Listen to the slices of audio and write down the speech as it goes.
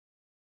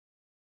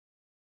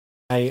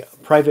my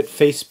private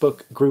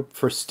Facebook group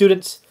for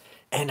students,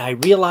 and I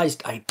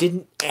realized I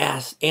didn't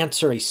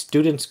answer a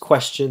student's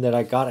question that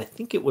I got. I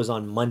think it was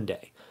on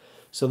Monday.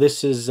 So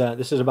this is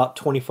about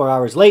 24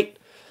 hours late.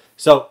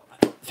 So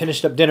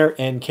finished up dinner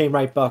and came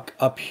right back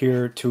up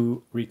here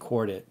to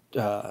record it.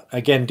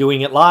 Again,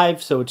 doing it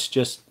live, so it's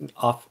just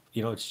off.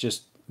 It's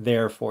just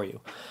there for you.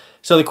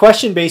 So the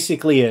question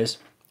basically is,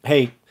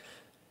 hey,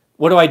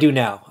 what do I do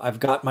now? I've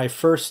got my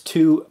first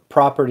two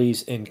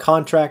properties in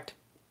contract.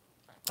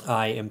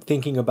 I am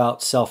thinking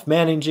about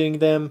self-managing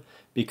them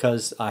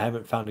because I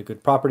haven't found a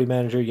good property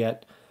manager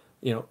yet.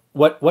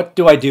 What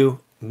do I do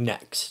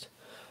next?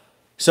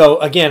 So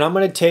again, I'm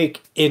going to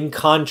take in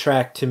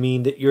contract to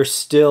mean that you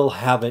still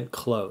haven't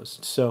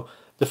closed. So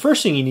the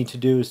first thing you need to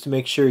do is to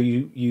make sure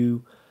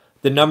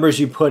the numbers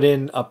you put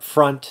in up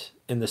front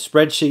in the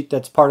spreadsheet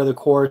that's part of the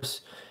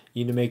course,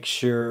 you need to make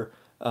sure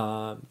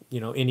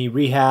any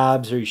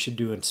rehabs, or you should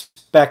do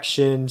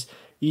inspections.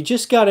 You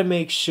just got to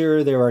make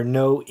sure there are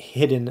no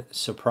hidden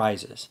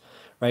surprises,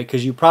 right?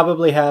 Because you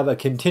probably have a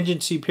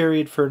contingency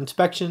period for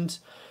inspections.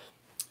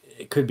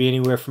 It could be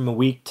anywhere from a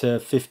week to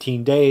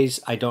 15 days.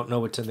 I don't know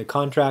what's in the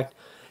contract.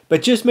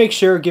 But just make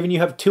sure, given you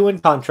have two in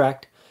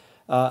contract,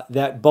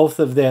 that both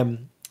of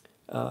them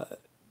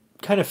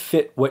kind of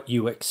fit what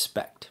you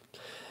expect.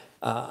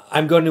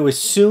 I'm going to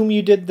assume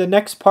you did the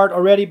next part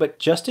already, but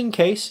just in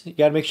case, you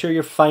got to make sure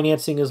your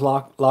financing is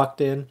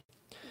locked in.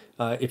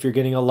 If you're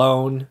getting a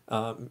loan,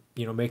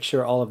 make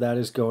sure all of that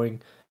is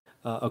going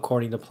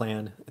according to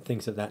plan,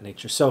 things of that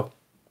nature. So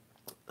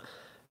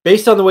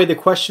based on the way the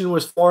question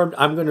was formed,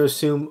 I'm going to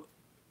assume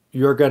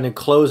you're going to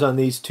close on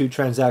these two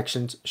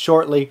transactions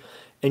shortly,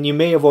 and you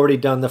may have already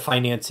done the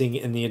financing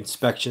and the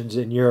inspections,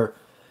 and you're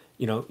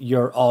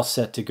all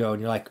set to go,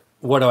 and you're like,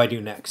 what do I do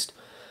next?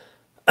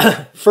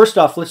 First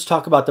off, let's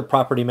talk about the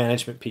property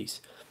management piece.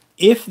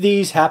 If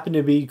these happen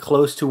to be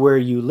close to where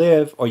you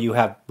live or you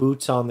have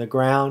boots on the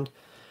ground,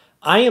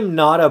 I am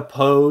not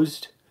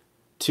opposed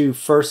to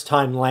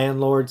first-time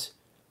landlords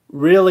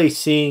really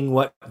seeing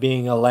what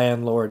being a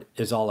landlord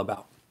is all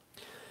about.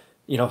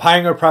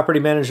 Hiring a property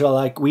manager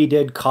like we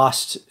did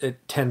costs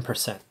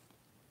 10%,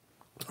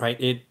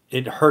 right?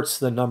 It hurts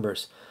the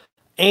numbers.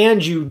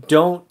 And you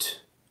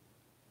don't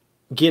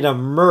get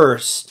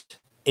immersed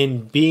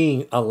in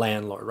being a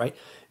landlord, right?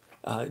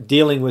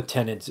 Dealing with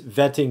tenants,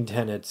 vetting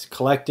tenants,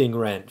 collecting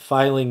rent,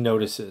 filing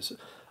notices,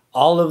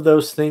 all of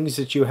those things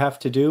that you have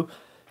to do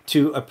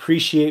to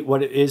appreciate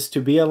what it is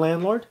to be a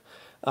landlord.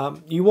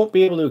 You won't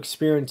be able to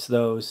experience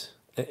those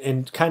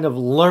and kind of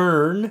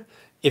learn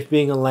if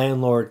being a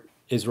landlord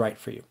is right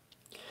for you.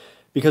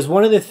 Because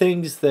one of the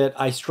things that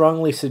I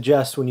strongly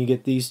suggest when you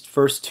get these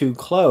first two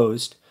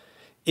closed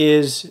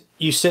is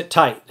you sit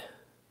tight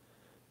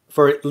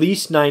for at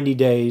least 90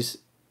 days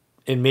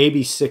and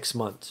maybe 6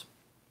 months.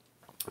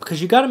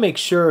 Because you got to make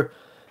sure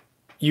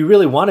you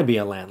really want to be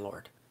a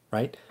landlord,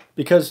 right?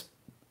 Because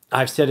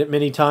I've said it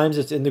many times,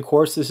 it's in the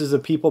course, this is a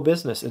people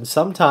business. And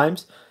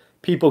sometimes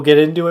people get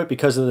into it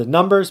because of the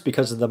numbers,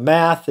 because of the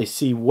math, they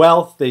see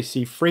wealth, they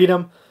see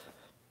freedom,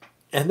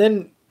 and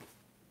then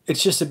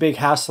it's just a big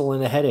hassle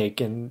and a headache,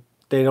 and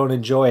they don't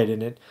enjoy it,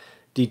 and it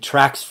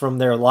detracts from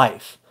their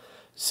life.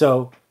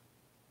 So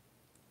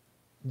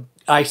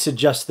I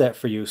suggest that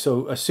for you.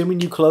 So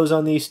assuming you close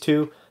on these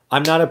two,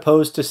 I'm not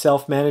opposed to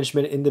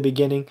self-management in the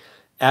beginning.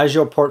 As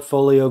your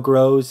portfolio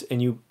grows and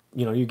you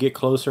get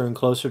closer and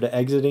closer to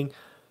exiting,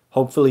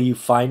 hopefully you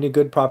find a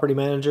good property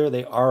manager.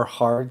 They are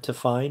hard to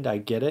find, I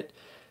get it.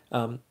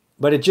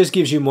 But it just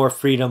gives you more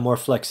freedom, more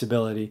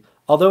flexibility.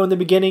 Although in the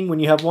beginning, when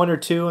you have one or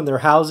two in their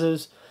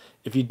houses,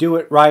 if you do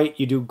it right,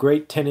 you do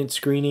great tenant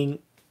screening,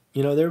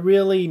 they're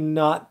really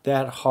not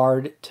that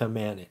hard to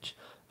manage.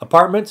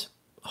 Apartments,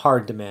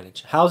 hard to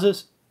manage.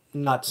 Houses,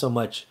 not so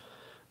much,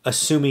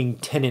 assuming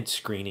tenant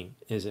screening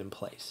is in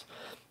place.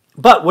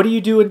 But what do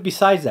you do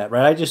besides that,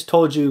 right? I just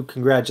told you,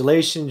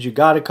 congratulations, you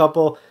got a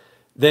couple.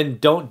 Then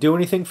don't do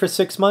anything for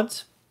 6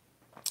 months.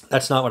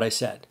 That's not what I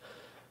said.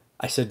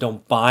 I said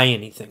don't buy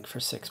anything for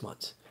 6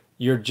 months.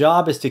 Your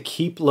job is to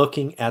keep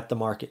looking at the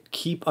market,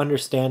 keep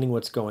understanding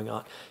what's going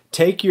on.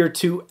 Take your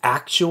two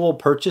actual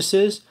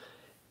purchases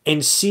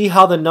and see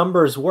how the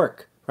numbers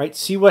work, right?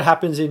 See what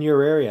happens in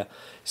your area.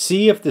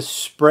 See if the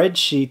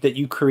spreadsheet that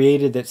you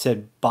created that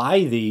said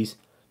buy these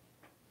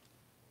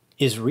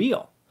is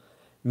real.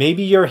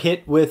 Maybe you're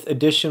hit with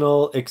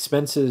additional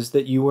expenses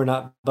that you were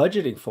not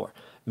budgeting for.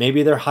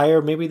 Maybe they're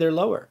higher, maybe they're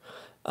lower.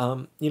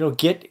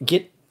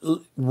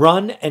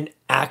 Run an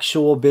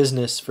actual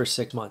business for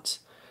 6 months.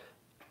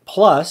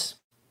 Plus,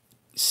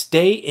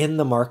 stay in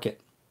the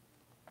market.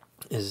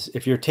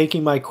 If you're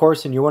taking my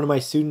course and you're one of my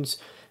students,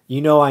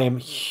 I am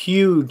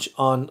huge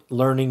on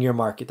learning your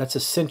market. That's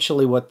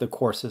essentially what the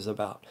course is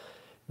about.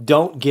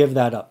 Don't give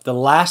that up. The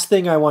last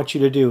thing I want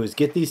you to do is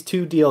get these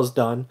two deals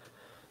done,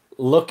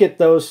 look at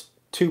those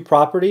two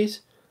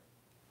properties,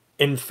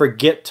 and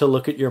forget to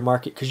look at your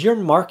market, because your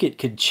market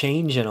could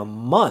change in a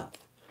month.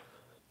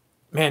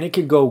 Man, it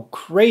could go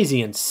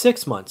crazy in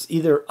 6 months,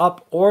 either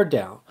up or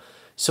down.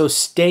 So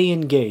stay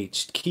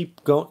engaged.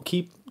 Keep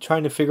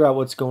trying to figure out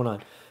what's going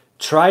on.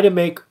 Try to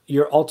make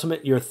your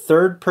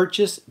third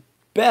purchase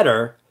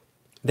better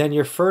than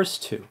your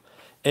first two.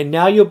 And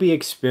now you'll be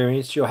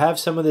experienced. You'll have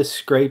some of the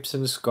scrapes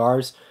and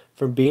scars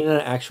from being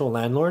an actual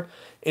landlord.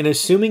 And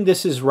assuming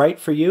this is right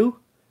for you,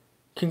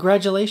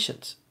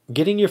 congratulations.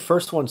 Getting your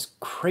first one's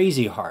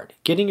crazy hard.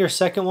 Getting your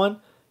second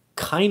one,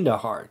 kind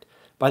of hard.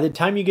 By the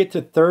time you get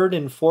to third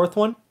and fourth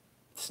one,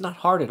 it's not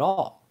hard at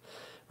all,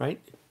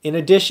 right? In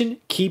addition,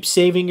 keep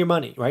saving your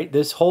money, right?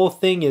 This whole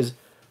thing is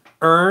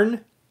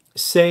earn,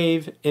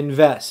 save,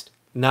 invest.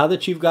 Now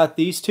that you've got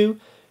these two,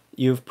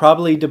 you've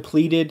probably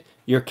depleted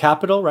your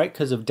capital, right?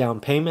 Because of down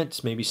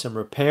payments, maybe some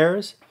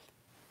repairs.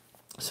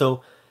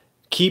 So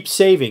keep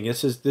saving.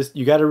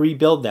 You got to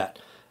rebuild that.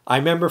 I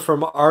remember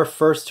from our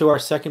first to our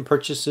second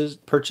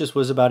purchase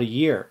was about a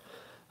year.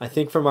 I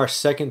think from our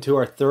second to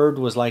our third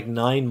was like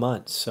 9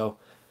 months. So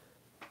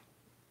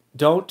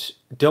don't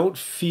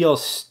feel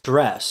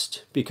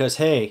stressed because,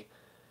 hey,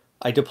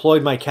 I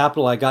deployed my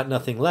capital, I got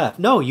nothing left.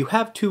 No, you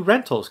have 2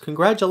 rentals.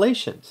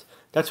 Congratulations.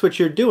 That's what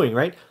you're doing,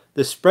 right?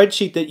 The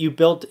spreadsheet that you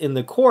built in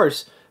the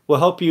course will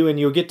help you, and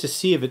you'll get to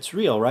see if it's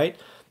real, right?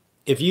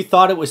 If you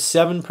thought it was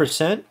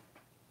 7%,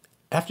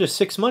 after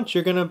 6 months,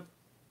 you're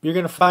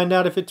gonna find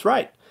out if it's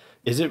right.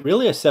 Is it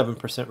really a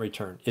 7%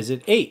 return? Is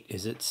it 8?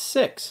 Is it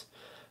 6?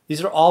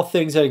 These are all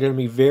things that are going to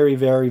be very,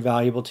 very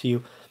valuable to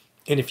you.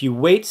 And if you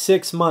wait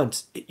 6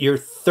 months, your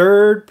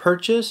third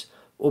purchase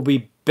will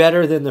be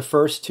better than the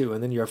first 2.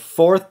 And then your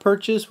fourth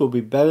purchase will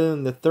be better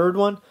than the third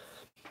one.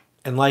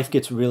 And life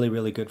gets really,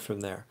 really good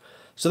from there.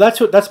 So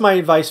that's my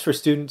advice for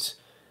students.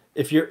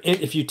 If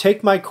you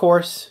take my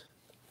course,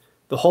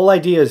 the whole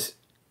idea is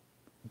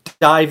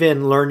dive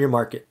in, learn your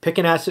market. Pick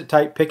an asset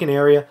type, pick an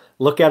area,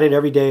 look at it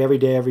every day, every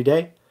day, every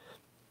day.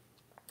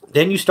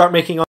 Then you start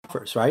making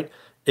offers, right?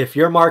 If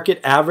your market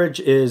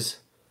average is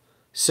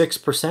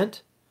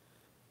 6%,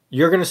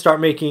 you're going to start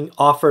making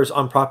offers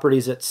on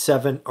properties at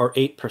 7 or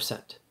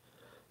 8%.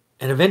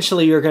 And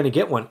eventually you're going to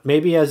get one.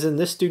 Maybe as in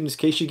this student's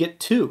case, you get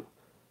 2.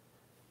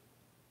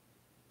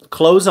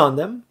 Close on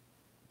them.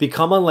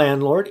 Become a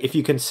landlord. If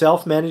you can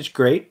self-manage,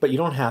 great, but you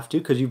don't have to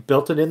because you've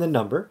built it in the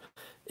number.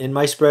 In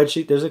my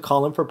spreadsheet, there's a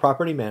column for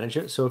property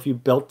management. So if you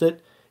built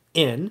it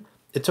in,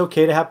 it's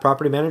okay to have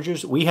property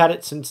managers. We had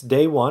it since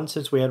day one,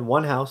 since we had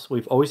one house.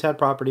 We've always had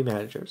property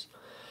managers.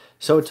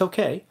 So it's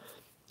okay.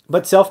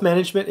 But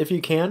self-management, if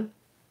you can,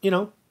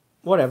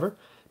 whatever.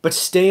 But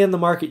stay in the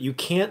market. You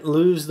can't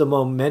lose the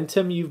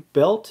momentum you've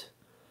built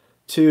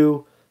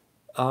to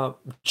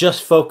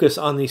just focus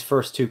on these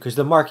first 2 because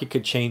the market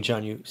could change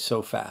on you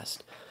so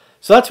fast.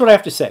 So that's what I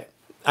have to say.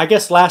 I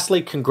guess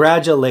lastly,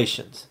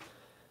 congratulations.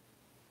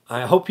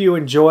 I hope you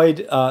enjoyed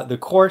the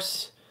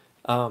course.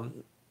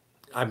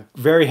 I'm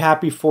very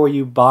happy for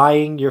you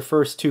buying your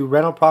first 2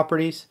 rental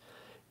properties.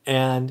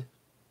 And,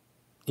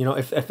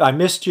 if I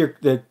missed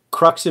the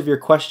crux of your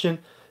question,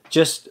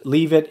 just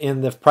leave it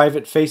in the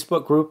private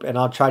Facebook group and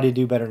I'll try to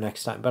do better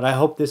next time. But I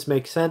hope this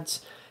makes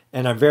sense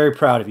and I'm very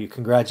proud of you.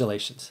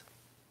 Congratulations.